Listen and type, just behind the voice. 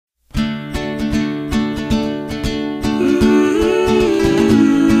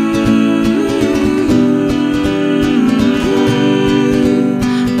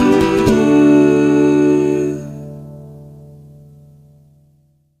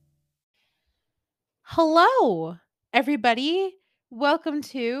Hello, everybody. Welcome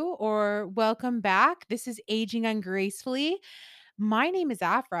to or welcome back. This is Aging Ungracefully. My name is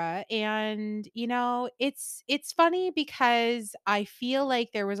Afra, and it's funny because I feel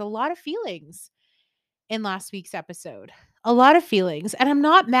like there was a lot of feelings in last week's episode. A lot of feelings, and I'm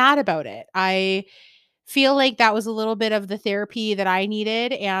not mad about it. I feel like that was a little bit of the therapy that I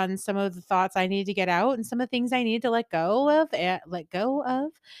needed and some of the thoughts I needed to get out and some of the things I needed to let go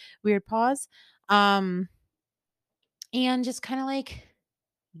of. Weird pause. Um and just kind of like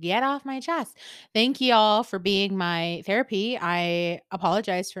get off my chest. Thank you all for being my therapy. I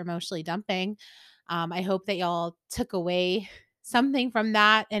apologize for emotionally dumping. I hope that y'all took away something from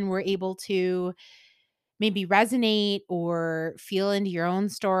that and were able to maybe resonate or feel into your own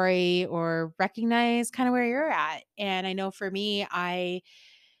story or recognize kind of where you're at. And I know for me, I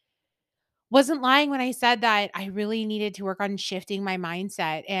wasn't lying when I said that I really needed to work on shifting my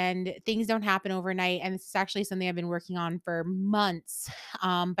mindset, and things don't happen overnight. And this is actually something I've been working on for months.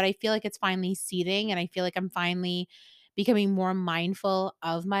 But I feel like it's finally seeding, and I feel like I'm finally becoming more mindful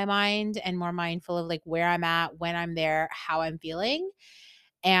of my mind and more mindful of like where I'm at, when I'm there, how I'm feeling.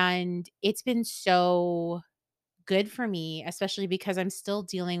 And it's been so good for me, especially because I'm still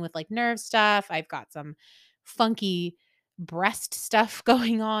dealing with like nerve stuff. I've got some funky breast stuff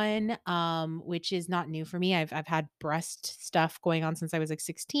going on, which is not new for me. I've had breast stuff going on since I was like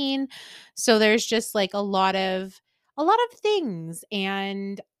 16. So there's just like a lot of things.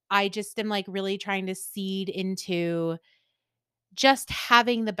 And I just am like really trying to seed into just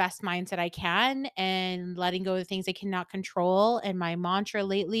having the best mindset I can and letting go of the things I cannot control. And my mantra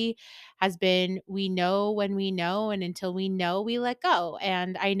lately has been we know when we know, and until we know, we let go.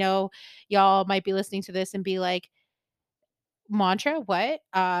 And I know y'all might be listening to this and be like, mantra, what?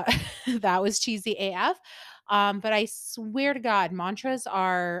 That was cheesy AF. But I swear to God, mantras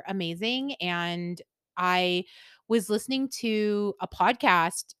are amazing. And I was listening to a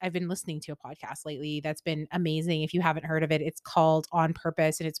podcast. I've been listening to a podcast lately that's been amazing. If you haven't heard of it, it's called On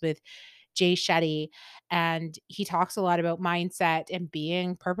Purpose and it's with Jay Shetty. And he talks a lot about mindset and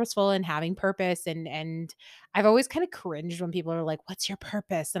being purposeful and having purpose. And I've always kind of cringed when people are like, what's your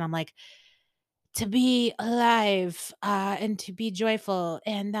purpose? And I'm like, to be alive, and to be joyful,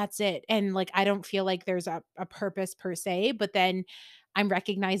 and that's it. And, like, I don't feel like there's a purpose per se, but then I'm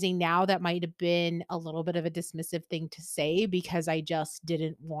recognizing now that might have been a little bit of a dismissive thing to say because I just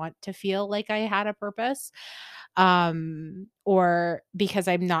didn't want to feel like I had a purpose, or because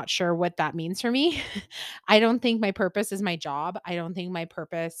I'm not sure what that means for me. I don't think my purpose is my job. I don't think my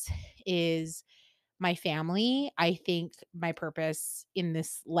purpose is my family. I think my purpose in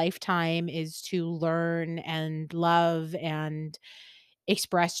this lifetime is to learn and love and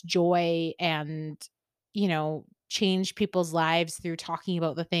express joy and, change people's lives through talking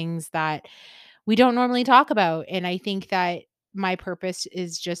about the things that we don't normally talk about. And I think that my purpose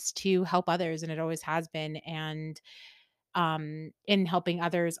is just to help others, and it always has been. And in helping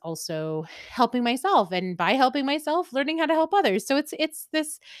others, also helping myself, and by helping myself, learning how to help others. So it's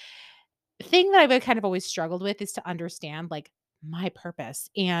this thing that I've kind of always struggled with is to understand like my purpose.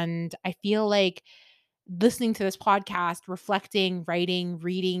 And I feel like listening to this podcast, reflecting, writing,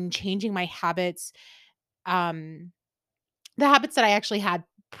 reading, changing my habits, um, the habits that I actually had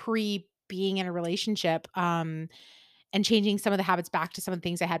pre being in a relationship, and changing some of the habits back to some of the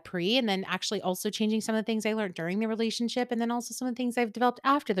things I had pre, and then actually also changing some of the things I learned during the relationship, and then also some of the things I've developed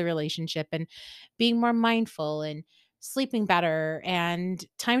after the relationship, and being more mindful and sleeping better and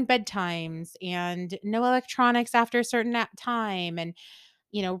timed bedtimes and no electronics after a certain time, and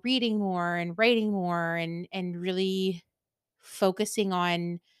reading more and writing more, and really focusing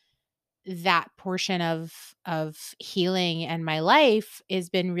on that portion of healing and my life has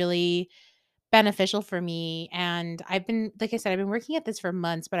been really beneficial for me. And I've been, like I said, I've been working at this for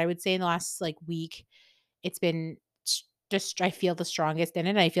months, but I would say in the last like week, it's been just I feel the strongest in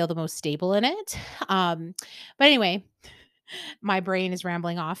it. I feel the most stable in it. Um, but anyway, my brain is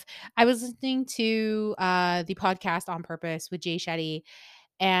rambling off. I was listening to the podcast On Purpose with Jay Shetty,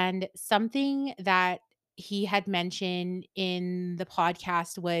 and something that he had mentioned in the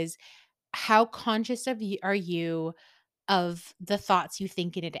podcast was how conscious of you are you of the thoughts you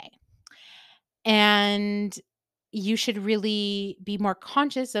think in a day. And you should really be more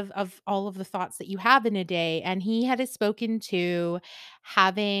conscious of all of the thoughts that you have in a day. And he had spoken to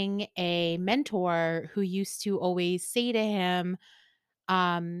having a mentor who used to always say to him,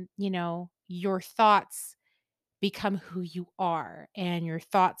 your thoughts become who you are, and your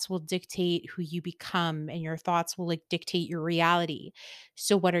thoughts will dictate who you become, and your thoughts will like dictate your reality.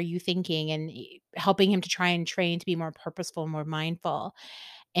 So what are you thinking? And helping him to try and train to be more purposeful, more mindful.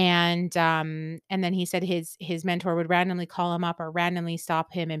 And then he said his mentor would randomly call him up or randomly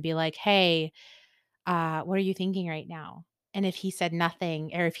stop him and be like, "Hey, what are you thinking right now?" And if he said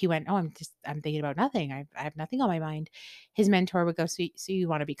nothing, or if he went, "Oh, I'm thinking about nothing. I have nothing on my mind." His mentor would go, "So you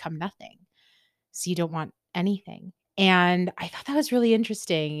want to become nothing? So you don't want anything?" And I thought that was really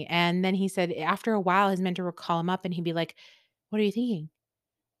interesting. And then he said after a while, his mentor would call him up and he'd be like, "What are you thinking?"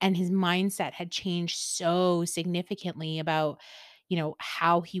 And his mindset had changed so significantly about,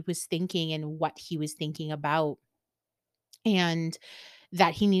 how he was thinking and what he was thinking about. And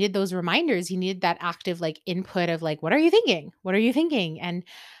that he needed those reminders. He needed that active like input of like, what are you thinking? What are you thinking? And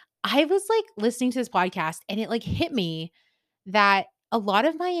I was like listening to this podcast and it like hit me that a lot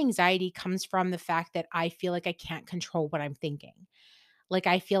of my anxiety comes from the fact that I feel like I can't control what I'm thinking. Like,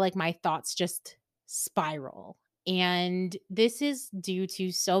 I feel like my thoughts just spiral. And this is due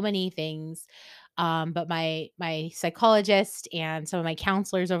to so many things. But my psychologist and some of my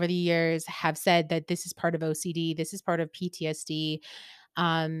counselors over the years have said that this is part of OCD, this is part of PTSD,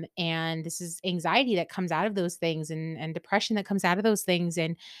 and this is anxiety that comes out of those things, and depression that comes out of those things,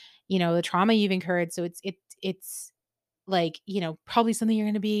 and the trauma you've incurred. So it's like probably something you're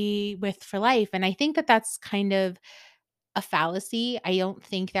going to be with for life. And I think that that's kind of a fallacy. I don't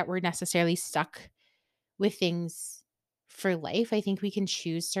think that we're necessarily stuck with things for life. I think we can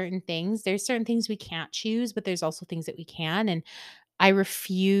choose certain things. There's certain things we can't choose, but there's also things that we can. And I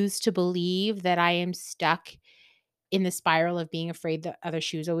refuse to believe that I am stuck in the spiral of being afraid the other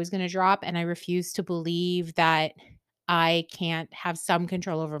shoe is always going to drop. And I refuse to believe that I can't have some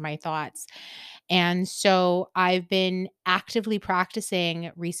control over my thoughts. And so I've been actively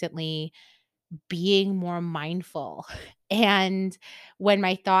practicing recently being more mindful. And when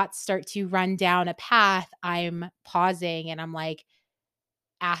my thoughts start to run down a path, I'm pausing and I'm like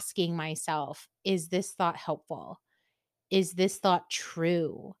asking myself, is this thought helpful? Is this thought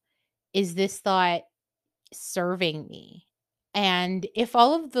true? Is this thought serving me? And if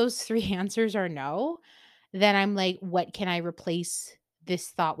all of those three answers are no, then I'm like, what can I replace this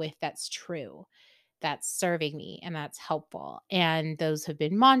thought with that's true? That's serving me and that's helpful. And those have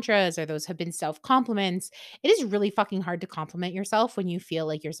been mantras or those have been self compliments. It is really fucking hard to compliment yourself when you feel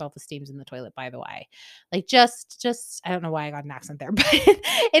like your self esteem's in the toilet, by the way. Like I don't know why I got an accent there, but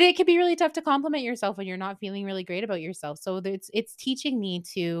it can be really tough to compliment yourself when you're not feeling really great about yourself. So it's teaching me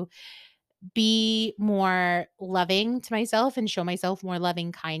to be more loving to myself and show myself more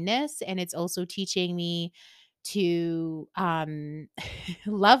loving kindness. And it's also teaching me to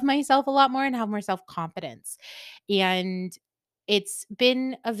love myself a lot more and have more self-confidence. And it's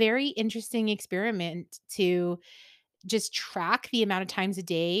been a very interesting experiment to just track the amount of times a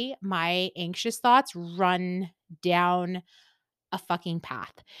day my anxious thoughts run down a fucking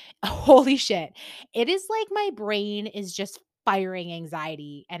path. Holy shit. It is like my brain is just firing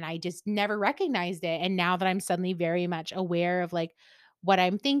anxiety and I just never recognized it. And now that I'm suddenly very much aware of like what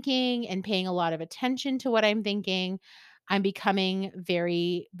I'm thinking and paying a lot of attention to what I'm thinking, I'm becoming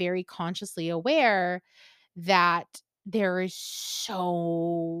very, very consciously aware that there is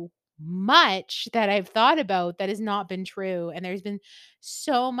so much that I've thought about that has not been true. And there's been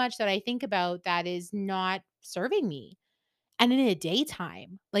so much that I think about that is not serving me. And in the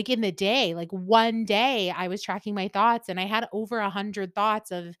daytime, like in the day, like one day I was tracking my thoughts and I had over 100 thoughts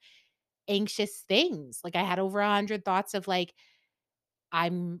of anxious things. Like I had over 100 thoughts of like,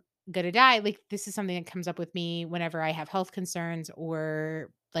 I'm gonna die. Like this is something that comes up with me whenever I have health concerns or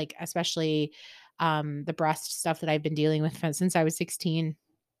like especially the breast stuff that I've been dealing with since I was 16.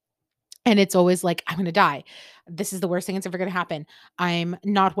 And it's always like, I'm gonna die. This is the worst thing that's ever gonna happen. I'm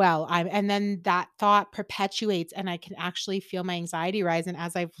not well. And then that thought perpetuates, and I can actually feel my anxiety rise. And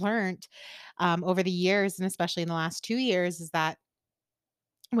as I've learned over the years, and especially in the last 2 years, is that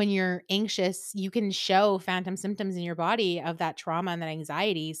when you're anxious, you can show phantom symptoms in your body of that trauma and that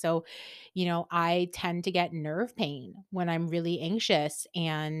anxiety. So, I tend to get nerve pain when I'm really anxious,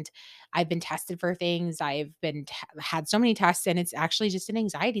 and I've been tested for things. I've been had so many tests, and it's actually just an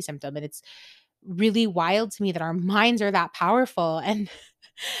anxiety symptom. And it's really wild to me that our minds are that powerful. And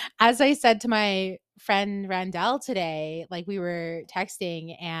as I said to my friend Randell today, like we were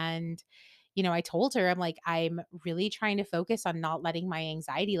texting and I told her, I'm like, I'm really trying to focus on not letting my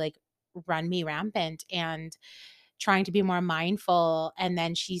anxiety like run me rampant and trying to be more mindful. And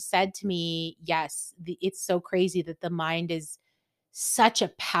then she said to me, yes, it's so crazy that the mind is such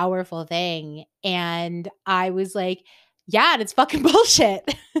a powerful thing. And I was like, yeah, and it's fucking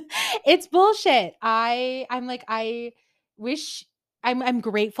bullshit. It's bullshit. I'm like, I wish I'm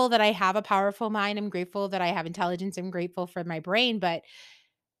grateful that I have a powerful mind. I'm grateful that I have intelligence. I'm grateful for my brain, but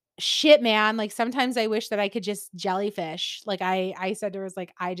shit, man, like, sometimes I wish that I could just jellyfish. Like, I said to her, I was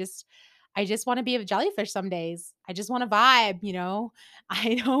like, I just wanna be a jellyfish some days. I just wanna vibe, you know?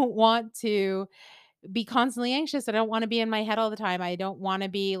 I don't want to be constantly anxious. I don't wanna be in my head all the time. I don't wanna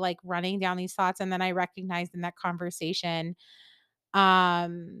be, like, running down these thoughts, and then I recognized in that conversation,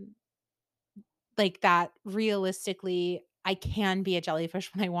 um, like, that realistically, I can be a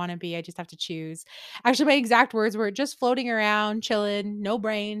jellyfish when I wanna be, I just have to choose. Actually, my exact words were, "Just floating around, chilling, no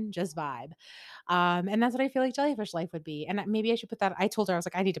brain, just vibe." And that's what I feel like jellyfish life would be, and maybe I should put that. I told her, I was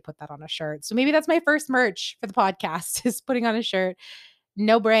like, "I need to put that on a shirt." So maybe that's my first merch for the podcast is putting on a shirt,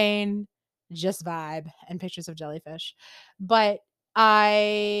 "No brain, just vibe," and pictures of jellyfish. But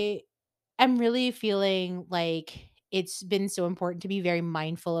I am really feeling like it's been so important to be very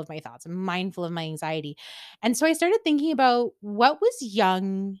mindful of my thoughts and mindful of my anxiety. And so I started thinking about what was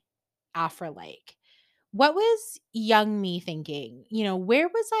young Afra like? What was young me thinking? You know, where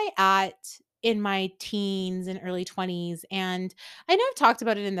was I at in my teens and early 20s? And I know I've talked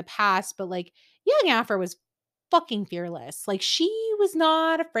about it in the past, but like young Afra was fucking fearless. Like she was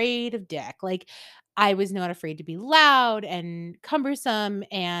not afraid of dick. Like I was not afraid to be loud and cumbersome,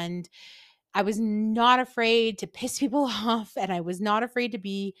 and I was not afraid to piss people off, and I was not afraid to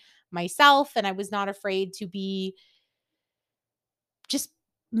be myself, and I was not afraid to be just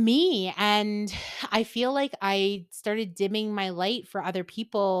me. And I feel like I started dimming my light for other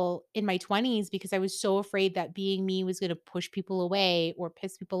people in my 20s because I was so afraid that being me was going to push people away or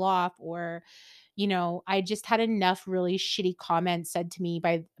piss people off, or I just had enough really shitty comments said to me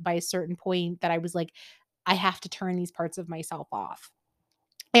by a certain point that I was like, I have to turn these parts of myself off.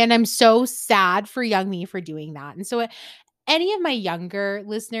 And I'm so sad for young me for doing that. And so any of my younger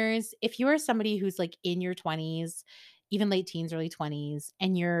listeners, if you are somebody who's like in your 20s, even late teens, early 20s,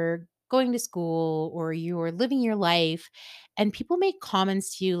 and you're going to school or you're living your life, and people make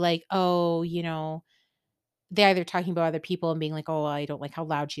comments to you like, oh, they're either talking about other people and being like, oh, I don't like how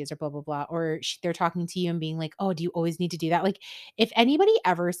loud she is, or blah, blah, blah. Or they're talking to you and being like, oh, do you always need to do that? Like, if anybody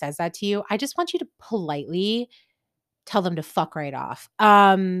ever says that to you, I just want you to politely tell them to fuck right off.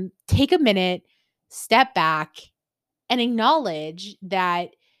 Take a minute, step back, and acknowledge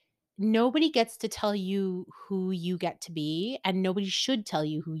that nobody gets to tell you who you get to be, and nobody should tell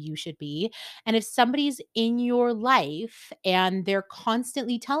you who you should be. And if somebody's in your life and they're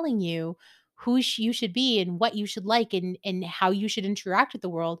constantly telling you who you should be and what you should like, and how you should interact with the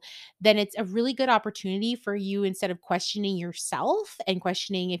world, then it's a really good opportunity for you, instead of questioning yourself and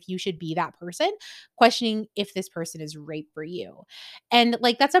questioning if you should be that person, questioning if this person is right for you. And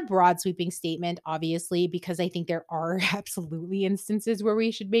like that's a broad sweeping statement, obviously, because I think there are absolutely instances where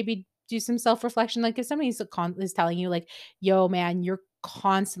we should maybe do some self-reflection. Like if somebody's is telling you like, yo, man, you're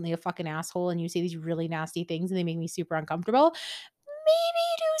constantly a fucking asshole and you say these really nasty things and they make me super uncomfortable,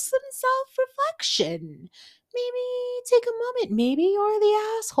 maybe do some self-reflection. Maybe take a moment. Maybe you're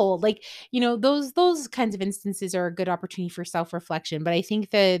the asshole. Like, those kinds of instances are a good opportunity for self-reflection. But I think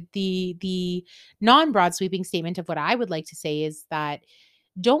that the non-broad sweeping statement of what I would like to say is that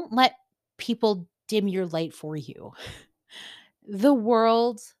don't let people dim your light for you. The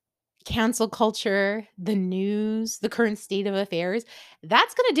world, cancel culture, the news, the current state of affairs,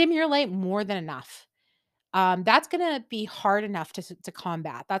 that's gonna dim your light more than enough. That's gonna be hard enough to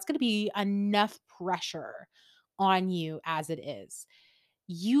combat. That's gonna be enough pressure on you as it is.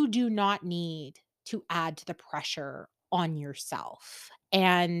 You do not need to add to the pressure on yourself.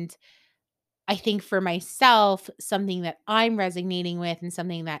 And I think for myself, something that I'm resonating with and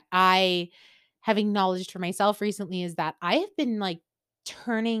something that I have acknowledged for myself recently is that I have been like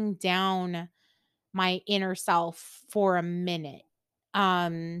turning down my inner self for a minute.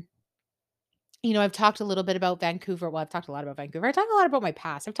 Um, I've talked a little bit about Vancouver. Well, I've talked a lot about Vancouver. I talk a lot about my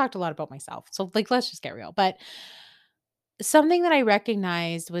past. I've talked a lot about myself. So, like, let's just get real. But something that I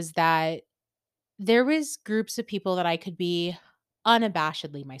recognized was that there was groups of people that I could be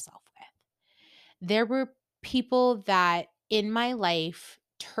unabashedly myself with. There were people that in my life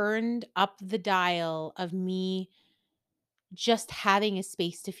turned up the dial of me just having a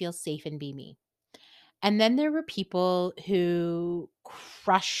space to feel safe and be me. And then there were people who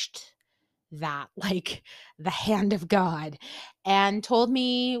crushed that like the hand of God, and told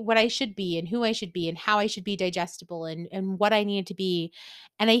me what I should be and who I should be and how I should be digestible, and what I needed to be.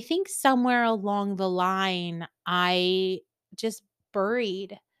 And I think somewhere along the line, I just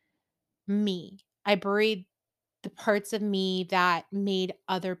buried me. I buried the parts of me that made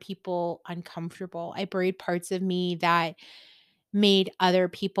other people uncomfortable. I buried parts of me that made other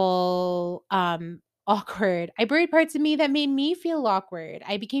people awkward. I buried parts of me that made me feel awkward.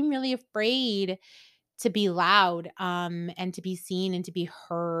 I became really afraid to be loud, and to be seen and to be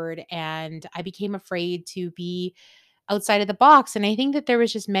heard, and I became afraid to be outside of the box, and I think that there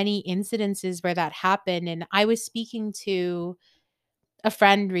was just many incidences where that happened, and I was speaking to a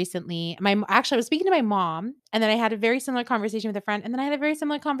friend recently. Actually, I was speaking to my mom, and then I had a very similar conversation with a friend, and then I had a very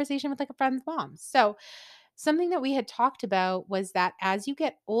similar conversation with, like, a friend's mom. So, something that we had talked about was that as you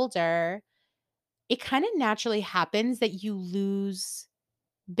get older, it kinda naturally happens that you lose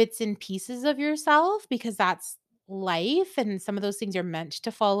bits and pieces of yourself because that's life, and some of those things are meant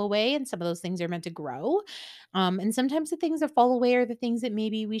to fall away, and some of those things are meant to grow. And sometimes the things that fall away are the things that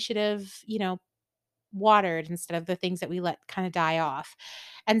maybe we should have, watered instead of the things that we let kind of die off.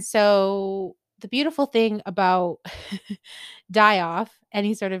 And so the beautiful thing about die off,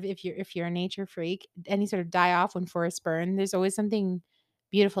 any sort of, if you're a nature freak, any sort of die off when forests burn, there's always something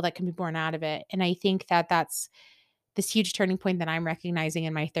beautiful that can be born out of it. And I think that that's this huge turning point that I'm recognizing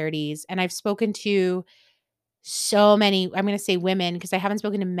in my 30s. And I've spoken to so many, I'm going to say women, because I haven't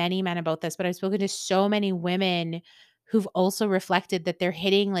spoken to many men about this, but I've spoken to so many women who've also reflected that they're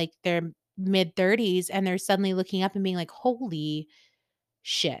hitting like their mid 30s and they're suddenly looking up and being like, holy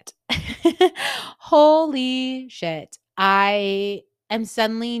shit. Holy shit. I am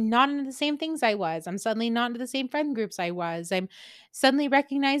suddenly not into the same things I was. I'm suddenly not into the same friend groups I was. I'm suddenly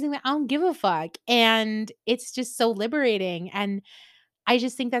recognizing that I don't give a fuck. And it's just so liberating. And I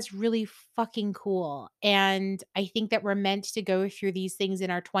just think that's really fucking cool, and I think that we're meant to go through these things in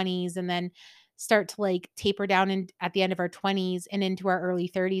our 20s and then start to, like, taper down in at the end of our 20s and into our early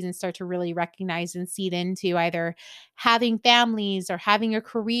 30s and start to really recognize and seed into either having families or having a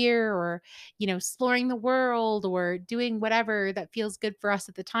career or, exploring the world or doing whatever that feels good for us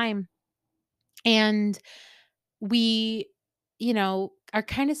at the time, and we, are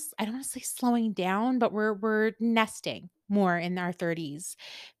kind of I don't wanna say slowing down, but we're nesting more in our 30s,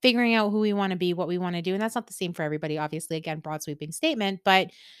 figuring out who we wanna be, what we wanna do, and that's not the same for everybody, obviously, again, broad sweeping statement, but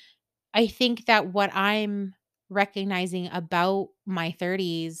I think that what I'm recognizing about my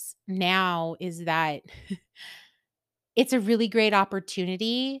 30s now is that it's a really great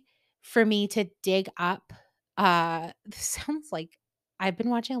opportunity for me to dig up, this sounds like I've been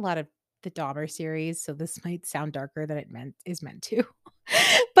watching a lot of the Dahmer series, so this might sound darker than it meant to.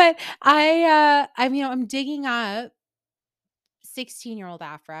 But I'm digging up 16-year-old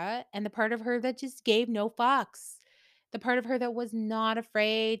Afra and the part of her that just gave no fucks. The part of her that was not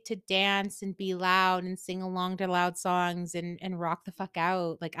afraid to dance and be loud and sing along to loud songs and rock the fuck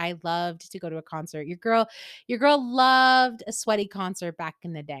out. Like I loved to go to a concert. Your girl loved a sweaty concert back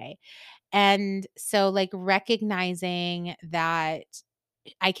in the day. And so like recognizing that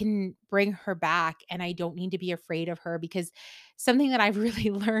I can bring her back and I don't need to be afraid of her because something that I've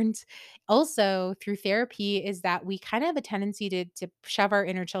really learned also through therapy is that we kind of have a tendency to shove our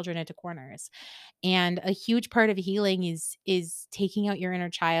inner children into corners. And a huge part of healing is taking out your inner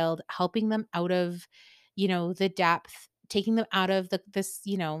child, helping them out of, the depth, taking them out of this,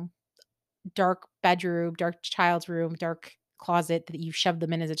 dark bedroom, dark child's room, dark closet that you shoved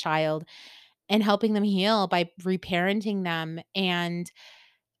them in as a child and helping them heal by reparenting them. And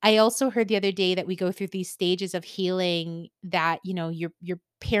I also heard the other day that we go through these stages of healing that, you're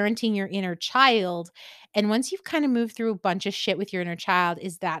parenting your inner child. And once you've kind of moved through a bunch of shit with your inner child,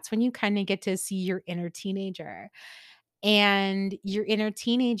 is that's when you kind of get to see your inner teenager. And your inner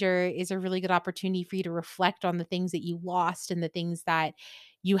teenager is a really good opportunity for you to reflect on the things that you lost and the things that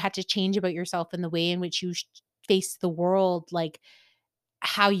you had to change about yourself and the way in which you faced the world. Like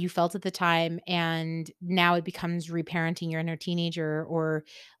how you felt at the time, and now it becomes reparenting your inner teenager or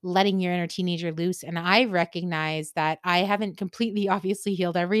letting your inner teenager loose, and I recognize that I haven't completely obviously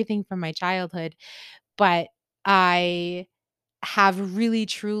healed everything from my childhood, but I have really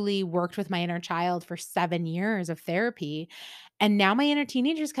truly worked with my inner child for 7 years of therapy, and now my inner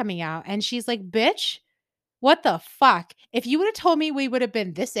teenager's coming out, and she's like, "Bitch, what the fuck? If you woulda told me we would have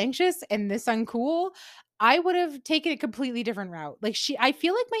been this anxious and this uncool, I would have taken a completely different route." Like, I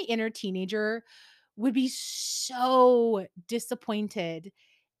feel like my inner teenager would be so disappointed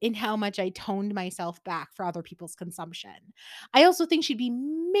in how much I toned myself back for other people's consumption. I also think she'd be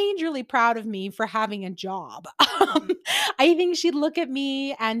majorly proud of me for having a job. I think she'd look at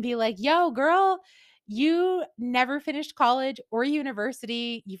me and be like, "Yo, girl, you never finished college or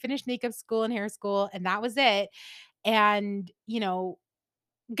university. You finished makeup school and hair school, and that was it. And,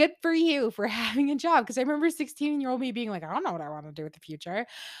 good for you for having a job." Because I remember 16-year-old me being like, I don't know what I want to do with the future.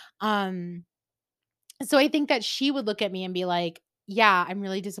 Um, so I think that she would look at me and be like, yeah, I'm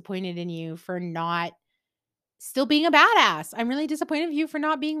really disappointed in you for not still being a badass. I'm really disappointed in you for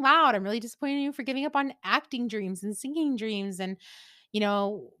not being loud. I'm really disappointed in you for giving up on acting dreams and singing dreams. And you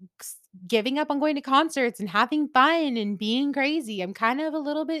know, giving up on going to concerts and having fun and being crazy. I'm kind of a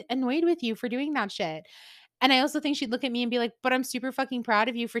little bit annoyed with you for doing that shit. And I also think she'd look at me and be like, "But I'm super fucking proud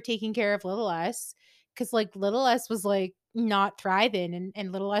of you for taking care of little us." Cause like little us was like not thriving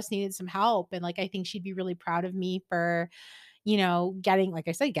and little us needed some help. And like I think she'd be really proud of me for, getting, like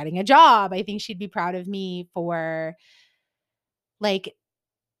I said, getting a job. I think she'd be proud of me for like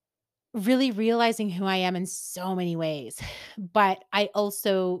really realizing who I am in so many ways. But I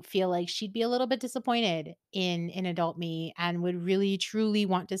also feel like she'd be a little bit disappointed in adult me and would really truly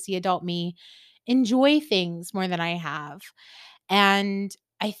want to see adult me enjoy things more than I have. And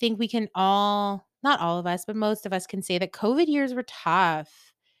I think we can all, not all of us, but most of us can say that COVID years were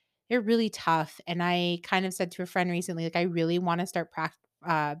tough. They're really tough. And I kind of said to a friend recently, like, I really want to start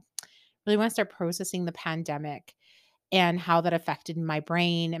processing the pandemic and how that affected my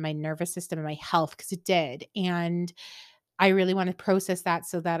brain and my nervous system and my health, because it did. And I really want to process that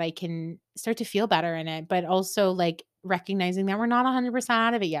so that I can start to feel better in it, but also like recognizing that we're not 100%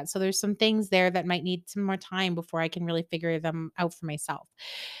 out of it yet. So there's some things there that might need some more time before I can really figure them out for myself.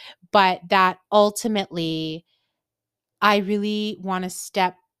 But that ultimately, I really want to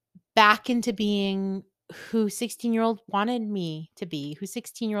step back into being who 16-year-old wanted me to be, who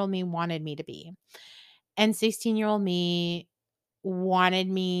 16-year-old me wanted me to be. And 16-year-old me wanted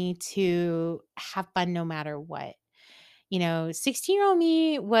me to have fun no matter what. 16-year-old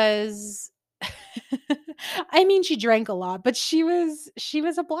me was I mean, she drank a lot, but she was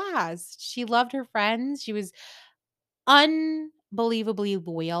a blast. She loved her friends. She was unbelievably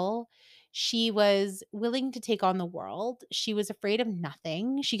loyal. She was willing to take on the world. She was afraid of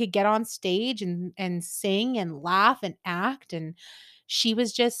nothing. She could get on stage and sing and laugh and act, and she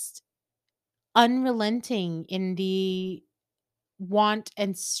was just unrelenting in the want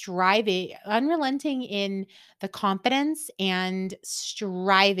and striving, unrelenting in the confidence and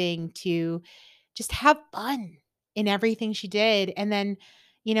striving to just have fun in everything she did. And then,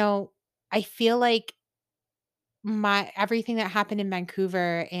 you know, I feel like my everything that happened in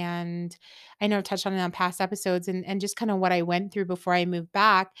Vancouver, and I know I've touched on it on past episodes, and just kind of what I went through before I moved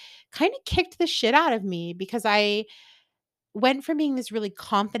back kind of kicked the shit out of me, because I went from being this really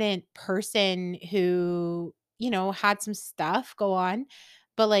confident person who, had some stuff go on,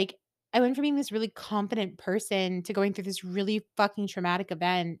 but, like, I went from being this really confident person to going through this really fucking traumatic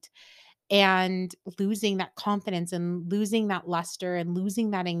event and losing that confidence and losing that luster and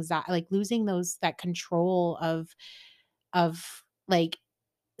losing that anxiety, like, losing that control of, like,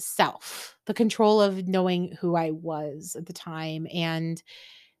 self, the control of knowing who I was at the time. And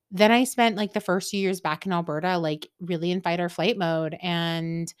then I spent, like, the first few years back in Alberta, like, really in fight or flight mode,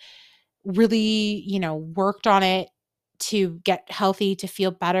 and really, worked on it to get healthy, to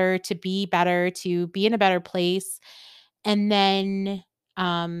feel better, to be in a better place. And then,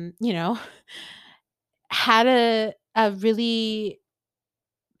 you know, had a really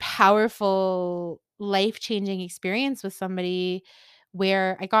powerful, life-changing experience with somebody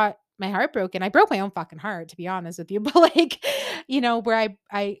where I got my heart broken. I broke my own fucking heart, to be honest with you, but, like, where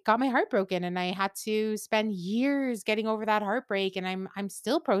I got my heart broken and I had to spend years getting over that heartbreak, and I'm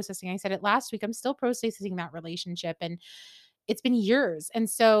still processing. I said it last week, I'm still processing that relationship, and it's been years. And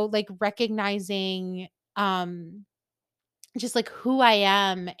so, like, recognizing, um just like who I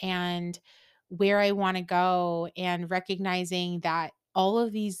am and where I want to go, and recognizing that all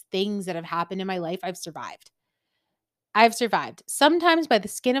of these things that have happened in my life, I've survived. I've survived. Sometimes by the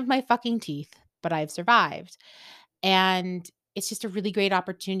skin of my fucking teeth, but I've survived. And it's just a really great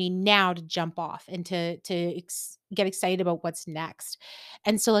opportunity now to jump off and to get excited about what's next.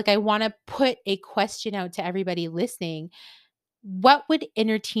 And so, like, I want to put a question out to everybody listening: what would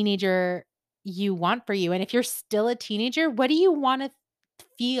inner teenager you want for you? And if you're still a teenager, what do you want to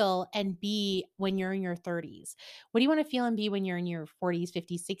feel and be when you're in your 30s? What do you want to feel and be when you're in your 40s,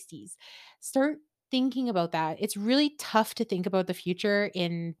 50s, 60s? Start thinking about that. It's really tough to think about the future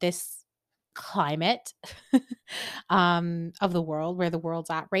in this climate of the world, where the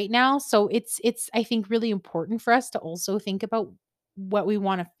world's at right now. So it's I think really important for us to also think about what we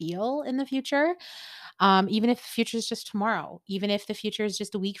want to feel in the future, even if the future is just tomorrow, even if the future is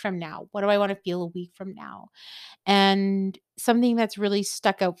just a week from now. What do I want to feel a week from now? And something that's really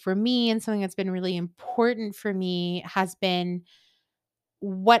stuck out for me and something that's been really important for me has been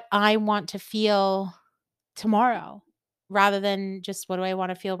what I want to feel tomorrow, rather than just what do I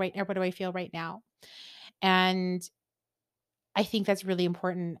want to feel right now, what do I feel right now? And I think that's really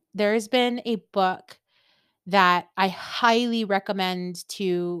important. There's been a book that I highly recommend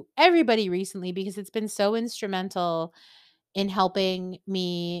to everybody recently, because it's been so instrumental in helping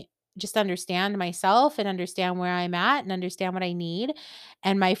me just understand myself and understand where I'm at and understand what I need.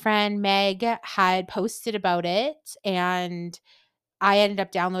 And my friend Meg had posted about it, and I ended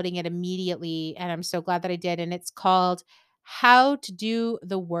up downloading it immediately, and I'm so glad that I did, and it's called How to Do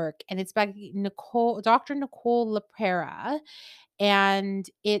the Work, and it's by Dr. Nicole LaPera, and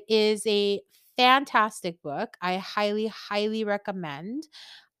it is a fantastic book. I highly, highly recommend.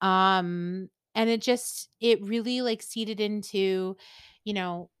 And it really like seeded into, you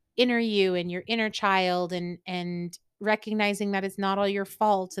know, inner you and your inner child, and recognizing that it's not all your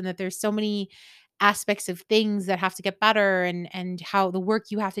fault and that there's so many aspects of things that have to get better, and how the work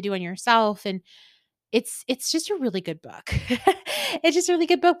you have to do on yourself. And it's just a really good book. It's just a really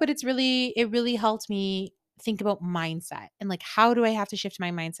good book, but it really helped me think about mindset and like how do I have to shift my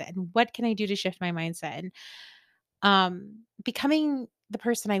mindset and what can I do to shift my mindset, and becoming the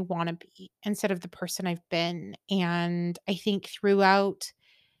person I want to be instead of the person I've been. And I think throughout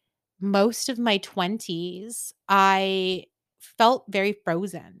most of my 20s, I felt very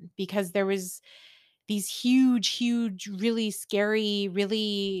frozen because there was these huge, huge, really scary,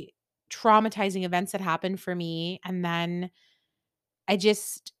 really traumatizing events that happened for me. And then I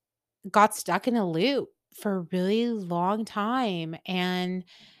just got stuck in a loop for a really long time. And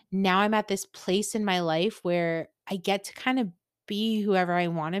now I'm at this place in my life where I get to kind of be whoever I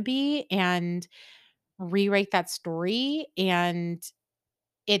want to be and rewrite that story. And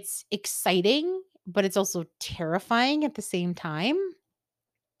it's exciting, but it's also terrifying at the same time.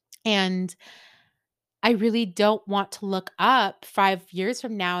 And I really don't want to look up 5 years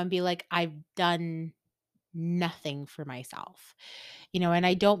from now and be like, I've done nothing for myself. And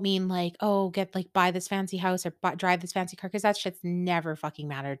I don't mean like, oh, get like buy this fancy house or drive this fancy car, because that shit's never fucking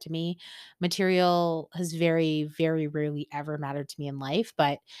mattered to me. Material has very, very rarely ever mattered to me in life.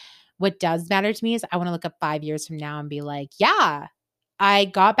 But what does matter to me is I want to look up 5 years from now and be like, yeah, I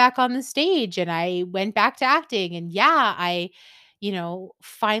got back on the stage and I went back to acting. And yeah, I,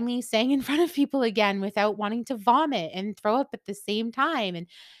 finally sang in front of people again without wanting to vomit and throw up at the same time. And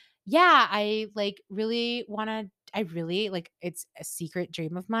yeah, I really like it's a secret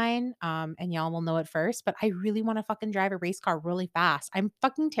dream of mine, and y'all will know it first, but I really wanna fucking drive a race car really fast. I'm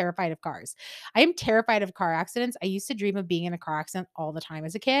fucking terrified of cars. I am terrified of car accidents. I used to dream of being in a car accident all the time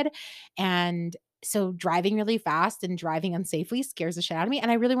as a kid, and so driving really fast and driving unsafely scares the shit out of me, and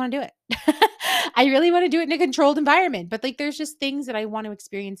I really wanna do it. I really wanna do it in a controlled environment, but, like, there's just things that I want to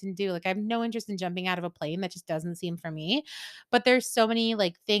experience and do. Like, I have no interest in jumping out of a plane, that just doesn't seem for me. But there's so many,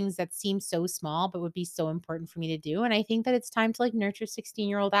 like, things that seem so small, but would be so important for me to do, and I think that it's time to, like, nurture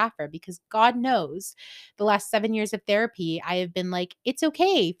 16-year-old Afra, because God knows the last 7 years of therapy, I have been like, "It's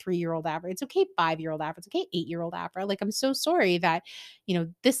okay, 3-year-old Afra. It's okay, 5-year-old Afra. It's okay, 8-year-old Afra. Like, I'm so sorry that,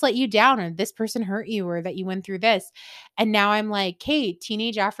 this let you down or this person hurt you or that you went through this." And now I'm like, "Hey,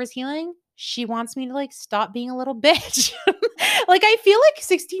 teenage Afra's healing. She wants me to, like, stop being a little bitch." Like, I feel like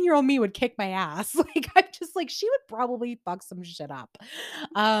 16-year-old me would kick my ass. Like, I'm just like, she would probably fuck some shit up.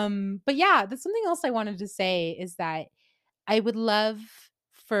 But yeah, that's something else I wanted to say is that I would love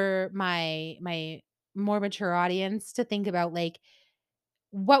for my more mature audience to think about, like,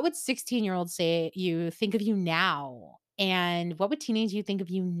 what would 16-year-olds say you think of you now? And what would teenage you think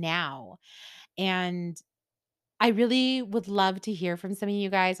of you now? And I really would love to hear from some of you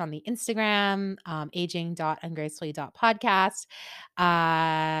guys on the Instagram, aging.ungracefully.podcast.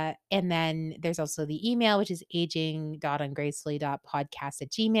 And then there's also the email, which is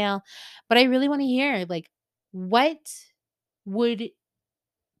aging.ungracefully.podcast@gmail. But I really want to hear, like, what would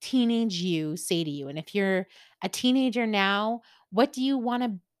teenage you say to you? And if you're a teenager now, what do you want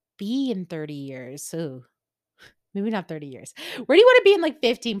to be in 30 years? So maybe not 30 years. Where do you wanna be in, like,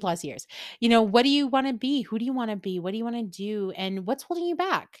 15 plus years? What do you wanna be? Who do you wanna be? What do you wanna do? And what's holding you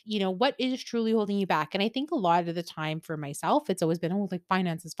back? What is truly holding you back? And I think a lot of the time for myself, it's always been, "Oh, like,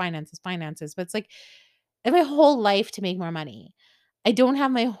 finances, finances, finances." But it's like, I have my whole life to make more money. I don't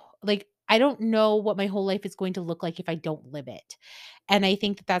have I don't know what my whole life is going to look like if I don't live it. And I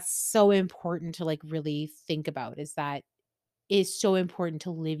think that that's so important to, like, really think about, is that is so important to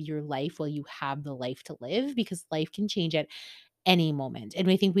live your life while you have the life to live, because life can change at any moment.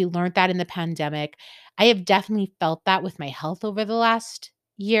 And I think we learned that in the pandemic. I have definitely felt that with my health over the last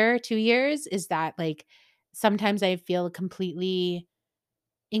year, 2 years, is that, like, sometimes I feel completely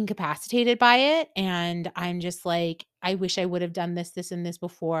incapacitated by it, and I'm just like, I wish I would have done this, this, and this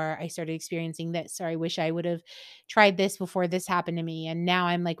before I started experiencing this, or I wish I would have tried this before this happened to me. And now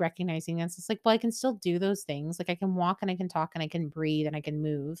I'm like recognizing this. It's like, well, I can still do those things. Like, I can walk and I can talk and I can breathe and I can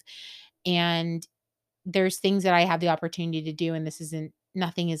move. And there's things that I have the opportunity to do, and this isn't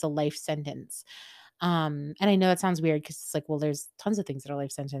nothing is a life sentence. And I know that sounds weird because it's like, well, there's tons of things that are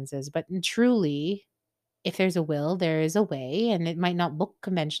life sentences, but truly, if there's a will, there is a way, and it might not look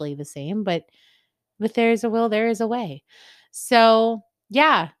conventionally the same, but if there's a will, there is a way. So,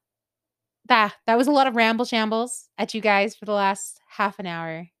 yeah, that was a lot of ramble shambles at you guys for the last half an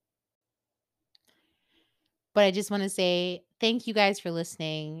hour. But I just want to say thank you guys for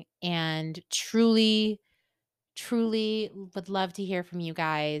listening, and truly would love to hear from you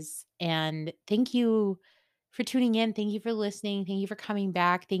guys. And thank you for tuning in. Thank you for listening. Thank you for coming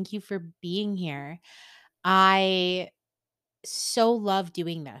back. Thank you for being here. I so love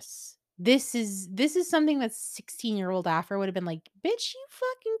doing this. This is something that 16-year-old Afro would have been like, "Bitch, you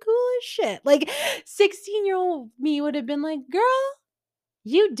fucking cool as shit." Like 16-year-old me would have been like, "Girl,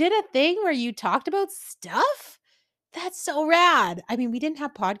 you did a thing where you talked about stuff? That's so rad." I mean, we didn't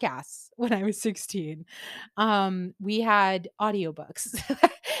have podcasts when I was 16. We had audiobooks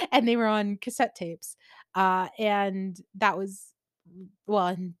and they were on cassette tapes. And that was well,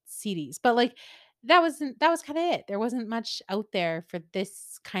 and CDs. But like that was kind of it. There wasn't much out there for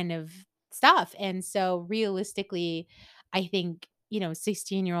this kind of stuff. And so realistically, I think,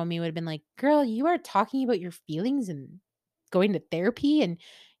 16-year-old me would have been like, "Girl, you are talking about your feelings and going to therapy, and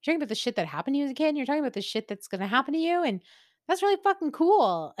you're talking about the shit that happened to you as a kid, and you're talking about the shit that's gonna happen to you, and that's really fucking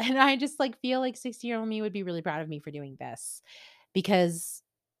cool." And I just like feel like 16-year-old me would be really proud of me for doing this because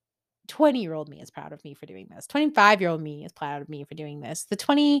 20-year-old me is proud of me for doing this. 25-year-old me is proud of me for doing this. The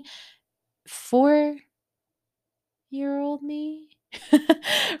 24-year-old me,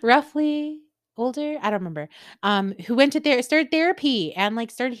 roughly older, I don't remember, who went to started therapy and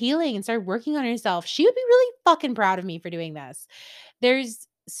like started healing and started working on herself. She would be really fucking proud of me for doing this. There's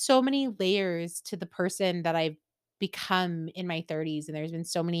so many layers to the person that I've become in my 30s, and there's been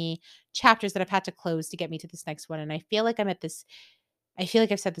so many chapters that I've had to close to get me to this next one, and I feel like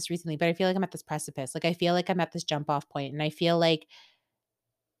I've said this recently, but I feel like I'm at this precipice. Like I feel like I'm at this jump off point, and I feel like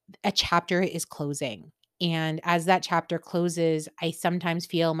a chapter is closing. And as that chapter closes, I sometimes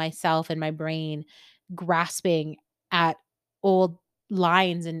feel myself and my brain grasping at old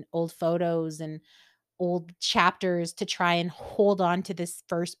lines and old photos and old chapters to try and hold on to this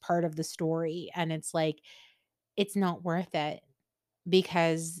first part of the story. And it's like, it's not worth it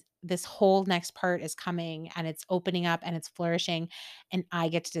because this whole next part is coming and it's opening up and it's flourishing, and I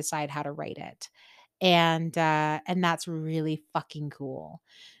get to decide how to write it. And that's really fucking cool.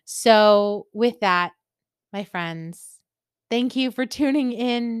 So with that, my friends, thank you for tuning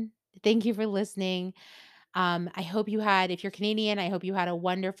in. Thank you for listening. I hope you had, if you're Canadian, I hope you had a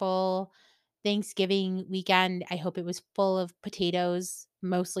wonderful Thanksgiving weekend. I hope it was full of potatoes,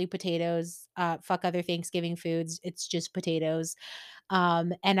 mostly potatoes. Fuck other Thanksgiving foods. It's just potatoes.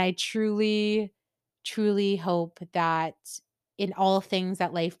 And I truly hope that in all things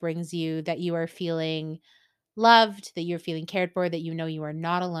that life brings you, that you are feeling loved, that you're feeling cared for, that you are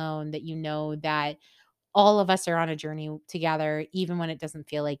not alone, that that all of us are on a journey together, even when it doesn't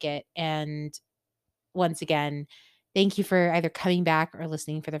feel like it. And once again, thank you for either coming back or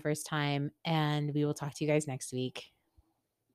listening for the first time. And we will talk to you guys next week.